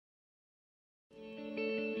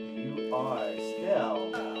are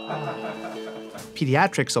still.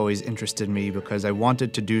 Pediatrics always interested me because I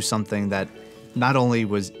wanted to do something that not only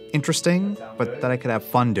was interesting, but that I could have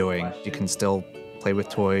fun doing. You can still play with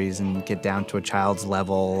toys and get down to a child's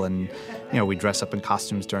level, and we dress up in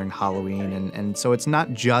costumes during Halloween, and so it's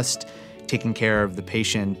not just taking care of the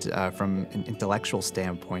patient from an intellectual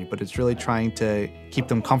standpoint, but it's really trying to keep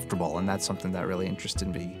them comfortable, and that's something that really interested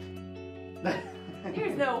me.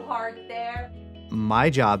 There's no heart there. My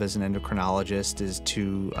job as an endocrinologist is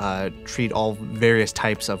to treat all various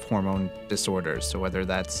types of hormone disorders. So whether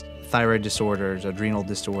that's thyroid disorders, adrenal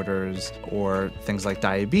disorders, or things like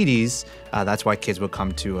diabetes, that's why kids would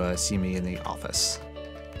come to see me in the office.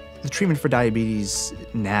 The treatment for diabetes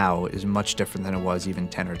now is much different than it was even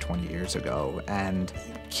 10 or 20 years ago. And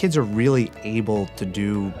kids are really able to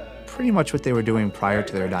do pretty much what they were doing prior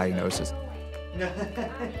to their diagnosis.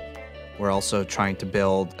 We're also trying to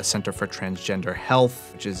build a Center for Transgender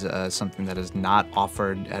Health, which is something that is not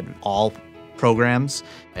offered at all programs.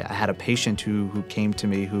 I had a patient who came to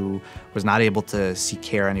me who was not able to seek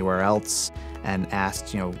care anywhere else and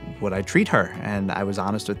asked, would I treat her? And I was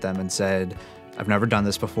honest with them and said, I've never done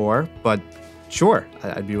this before, but sure,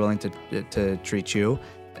 I'd be willing to treat you.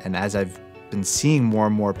 And as I've been seeing more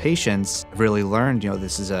and more patients, I've really learned,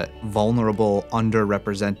 this is a vulnerable,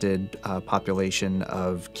 underrepresented population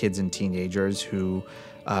of kids and teenagers who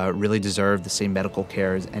really deserve the same medical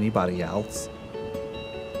care as anybody else.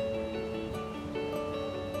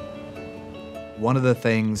 One of the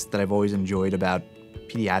things that I've always enjoyed about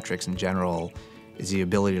pediatrics in general is the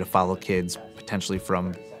ability to follow kids potentially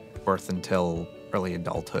from birth until early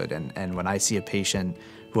adulthood. And when I see a patient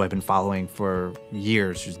who I've been following for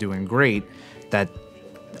years who's doing great, I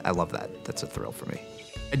love that. That's a thrill for me.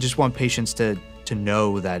 I just want patients to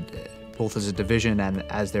know that both as a division and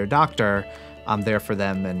as their doctor, I'm there for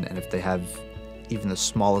them, and if they have even the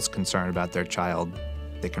smallest concern about their child,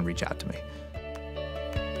 they can reach out to me.